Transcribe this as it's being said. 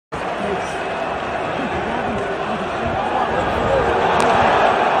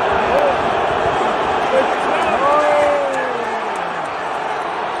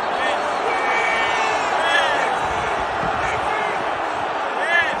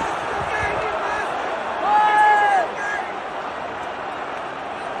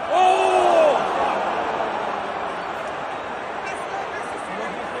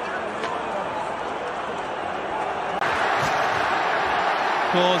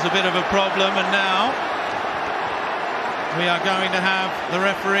was a bit of a problem, and now we are going to have, the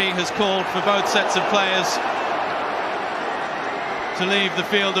referee has called for both sets of players to leave the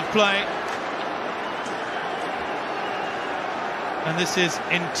field of play. And this is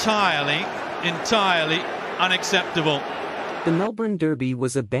entirely unacceptable. The Melbourne Derby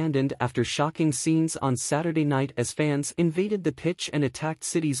was abandoned after shocking scenes on Saturday night as fans invaded the pitch and attacked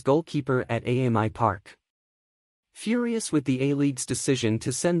City's goalkeeper at AMI Park. Furious with the A-League's decision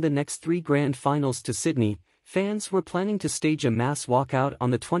to send the next 3 grand finals to Sydney, fans were planning to stage a mass walkout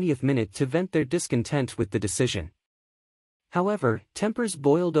on the 20th minute to vent their discontent with the decision. However, tempers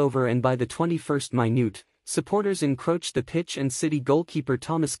boiled over, and by the 21st minute, supporters encroached the pitch and City goalkeeper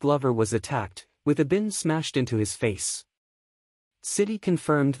Thomas Glover was attacked, with a bin smashed into his face. City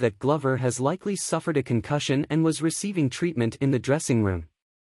confirmed that Glover has likely suffered a concussion and was receiving treatment in the dressing room.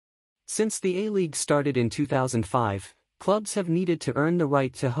 Since the A-League started in 2005, clubs have needed to earn the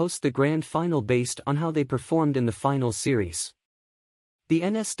right to host the grand final based on how they performed in the final series. The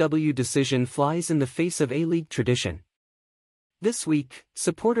NSW decision flies in the face of A-League tradition. This week,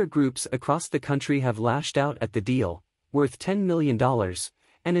 supporter groups across the country have lashed out at the deal, worth $10 million,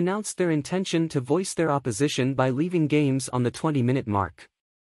 and announced their intention to voice their opposition by leaving games on the 20-minute mark.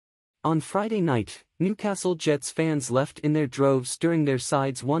 On Friday night, Newcastle Jets fans left in their droves during their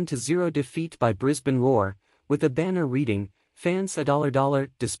side's 1-0 defeat by Brisbane Roar, with a banner reading, "Fans $1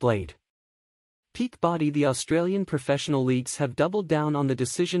 displayed." Peak body. The Australian professional leagues have doubled down on the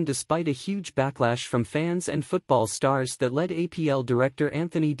decision despite a huge backlash from fans and football stars that led APL director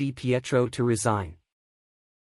Anthony Di Pietro to resign.